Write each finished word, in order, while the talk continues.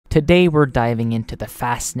Today we're diving into the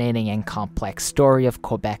fascinating and complex story of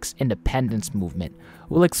Quebec's independence movement.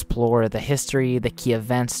 We'll explore the history, the key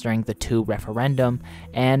events during the two referendum,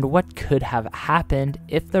 and what could have happened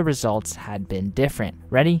if the results had been different.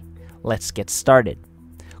 Ready? Let's get started.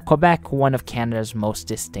 Quebec, one of Canada's most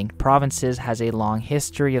distinct provinces, has a long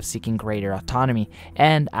history of seeking greater autonomy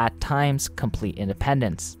and, at times, complete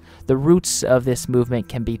independence. The roots of this movement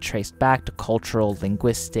can be traced back to cultural,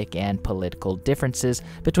 linguistic, and political differences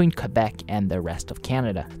between Quebec and the rest of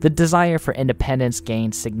Canada. The desire for independence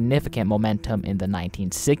gained significant momentum in the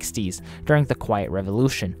 1960s during the Quiet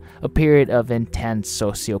Revolution, a period of intense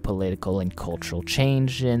socio-political and cultural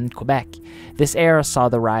change in Quebec. This era saw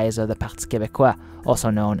the rise of the Parti Quebecois,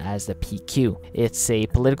 also known as the PQ. It's a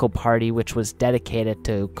political party which was dedicated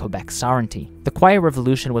to Quebec's sovereignty. The Quiet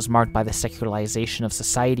Revolution was marked by the secularization of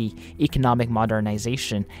society, economic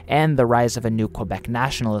modernization, and the rise of a new Quebec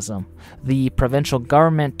nationalism. The provincial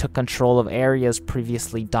government took control of areas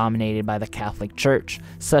previously dominated by the Catholic Church,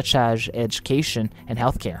 such as education and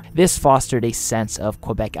healthcare. This fostered a sense of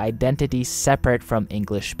Quebec identity separate from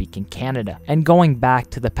English-speaking Canada. And going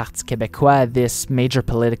back to the Parti Québécois, this major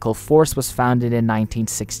political force was founded in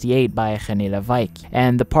 1968 by Rene Levesque,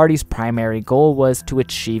 and the party's primary goal was to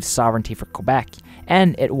achieve sovereignty for Quebec,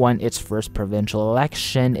 and it won its first provincial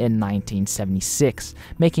election in 1976,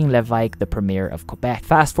 making Levesque the premier of Quebec.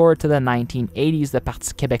 Fast forward to the 1980s, the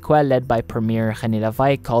Parti Québécois, led by Premier Rene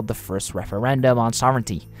Levesque, called the first referendum on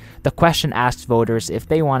sovereignty. The question asked voters if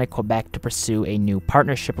they wanted Quebec to pursue a new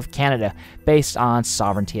partnership with Canada based on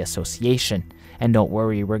sovereignty association. And don't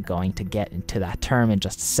worry, we're going to get into that term in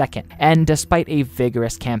just a second. And despite a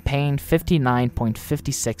vigorous campaign,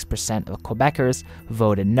 59.56% of Quebecers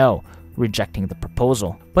voted no, rejecting the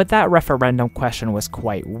proposal. But that referendum question was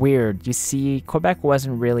quite weird. You see, Quebec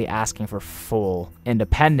wasn't really asking for full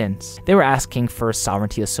independence. They were asking for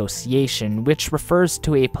sovereignty association, which refers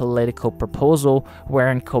to a political proposal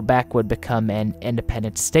wherein Quebec would become an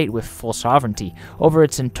independent state with full sovereignty over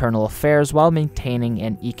its internal affairs while maintaining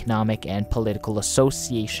an economic and political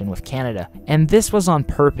association with Canada. And this was on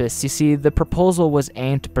purpose. You see, the proposal was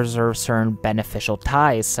aimed to preserve certain beneficial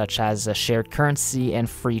ties, such as a shared currency and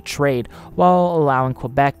free trade, while allowing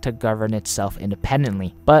Quebec to govern itself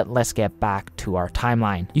independently. But let's get back to our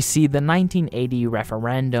timeline. You see, the 1980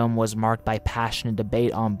 referendum was marked by passionate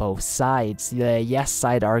debate on both sides. The yes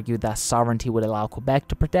side argued that sovereignty would allow Quebec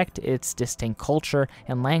to protect its distinct culture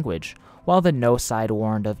and language, while the no side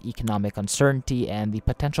warned of economic uncertainty and the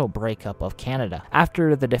potential breakup of Canada.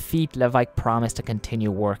 After the defeat, Levesque promised to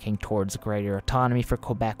continue working towards greater autonomy for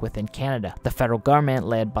Quebec within Canada. The federal government,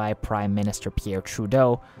 led by Prime Minister Pierre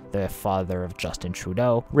Trudeau, the father of Justin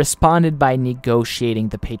Trudeau, responded by negotiating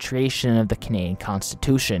the patriation of the Canadian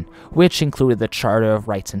Constitution, which included the Charter of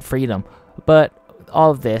Rights and Freedom, but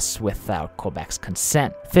all of this without Quebec's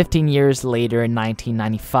consent. 15 years later, in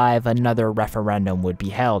 1995, another referendum would be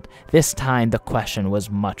held. This time, the question was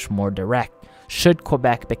much more direct. Should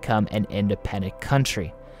Quebec become an independent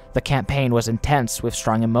country? The campaign was intense, with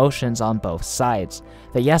strong emotions on both sides.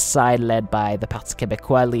 The yes side, led by the Parti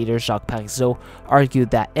Québécois leader Jacques Parizeau,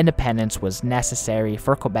 argued that independence was necessary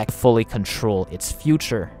for Quebec to fully control its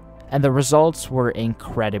future. And the results were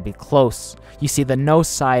incredibly close. You see, the no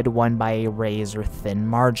side won by a razor-thin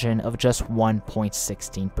margin of just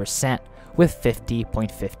 1.16%, with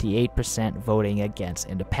 50.58% voting against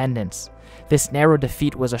independence. This narrow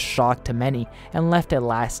defeat was a shock to many and left a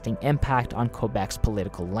lasting impact on Quebec's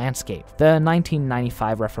political landscape. The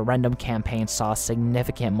 1995 referendum campaign saw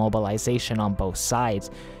significant mobilization on both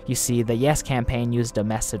sides. You see, the Yes campaign used a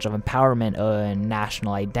message of empowerment and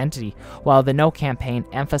national identity, while the No campaign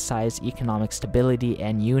emphasized economic stability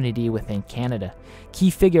and unity within Canada. Key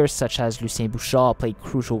figures such as Lucien Bouchard played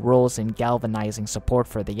crucial roles in galvanizing support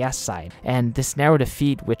for the Yes side, and this narrow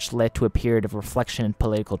defeat, which led to a period of reflection and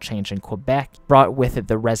political change in Quebec, brought with it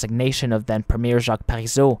the resignation of then Premier Jacques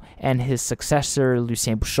Parizeau, and his successor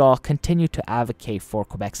Lucien Bouchard continued to advocate for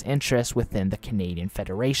Quebec's interests within the Canadian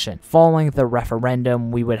Federation. Following the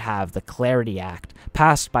referendum, we would have the Clarity Act.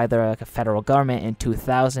 Passed by the federal government in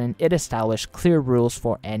 2000, it established clear rules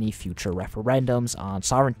for any future referendums on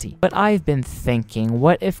sovereignty. But I've been thinking,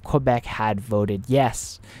 what if Quebec had voted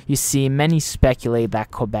yes? You see, many speculate that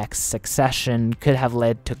Quebec's secession could have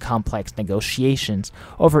led to complex negotiations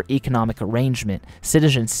over economic economic arrangement,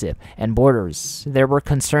 citizenship, and borders. There were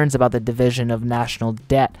concerns about the division of national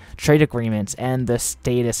debt, trade agreements, and the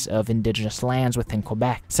status of indigenous lands within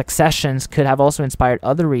Quebec. Successions could have also inspired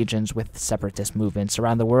other regions with separatist movements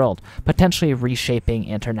around the world, potentially reshaping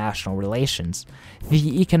international relations.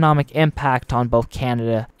 The economic impact on both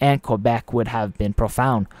Canada and Quebec would have been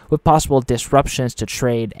profound, with possible disruptions to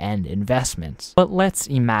trade and investments. But let's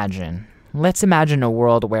imagine a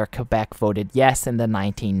world where Quebec voted yes in the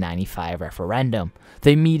 1995 referendum.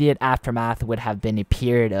 The immediate aftermath would have been a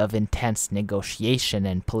period of intense negotiation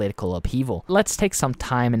and political upheaval. Let's take some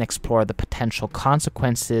time and explore the potential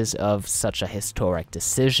consequences of such a historic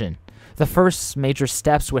decision. The first major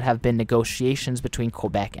steps would have been negotiations between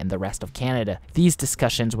Quebec and the rest of Canada. These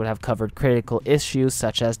discussions would have covered critical issues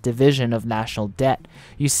such as division of national debt.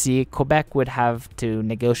 You see, Quebec would have to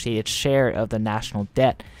negotiate its share of the national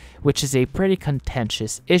debt, which is a pretty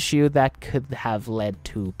contentious issue that could have led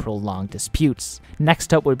to prolonged disputes.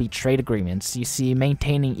 Next up would be trade agreements. You see,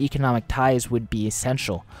 maintaining economic ties would be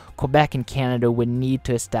essential. Quebec and Canada would need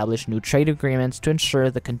to establish new trade agreements to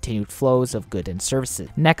ensure the continued flows of goods and services.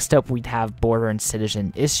 Next up, we'd have border and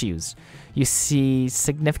citizen issues. You see,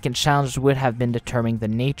 significant challenges would have been determining the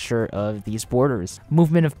nature of these borders.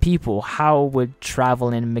 Movement of people, how would travel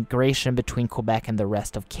and immigration between Quebec and the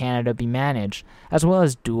rest of Canada be managed, as well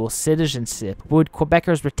as dual citizenship. Would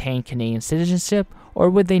Quebecers retain Canadian citizenship, or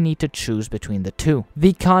would they need to choose between the two? The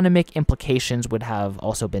economic implications would have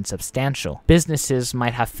also been substantial. Businesses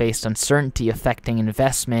might have faced uncertainty affecting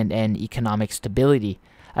investment and economic stability,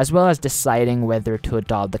 as well as deciding whether to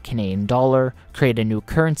adopt the Canadian dollar, create a new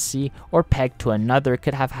currency, or peg to another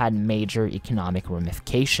could have had major economic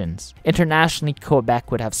ramifications. Internationally, Quebec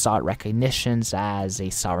would have sought recognitions as a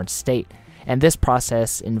sovereign state, and this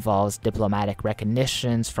process involves diplomatic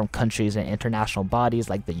recognitions from countries and international bodies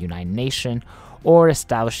like the United Nations, or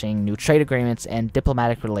establishing new trade agreements and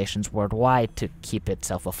diplomatic relations worldwide to keep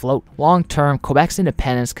itself afloat. Long term, Quebec's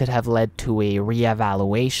independence could have led to a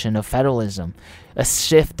re-evaluation of federalism, a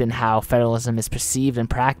shift in how federalism is perceived and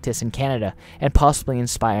practiced in Canada, and possibly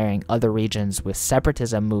inspiring other regions with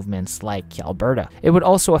separatism movements like Alberta. It would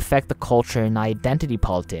also affect the culture and identity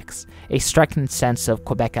politics, a striking sense of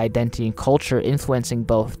Quebec identity and culture influencing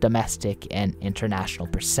both domestic and international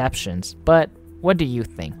perceptions. But what do you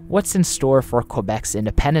think? What's in store for Quebec's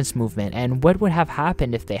independence movement, and what would have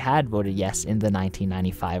happened if they had voted yes in the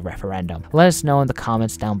 1995 referendum? Let us know in the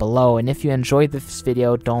comments down below, and if you enjoyed this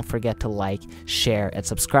video, don't forget to like, share, and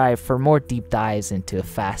subscribe for more deep dives into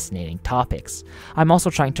fascinating topics. I'm also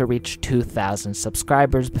trying to reach 2,000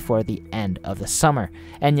 subscribers before the end of the summer,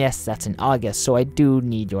 and yes, that's in August, so I do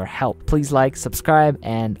need your help. Please like, subscribe,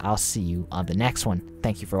 and I'll see you on the next one.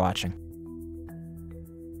 Thank you for watching.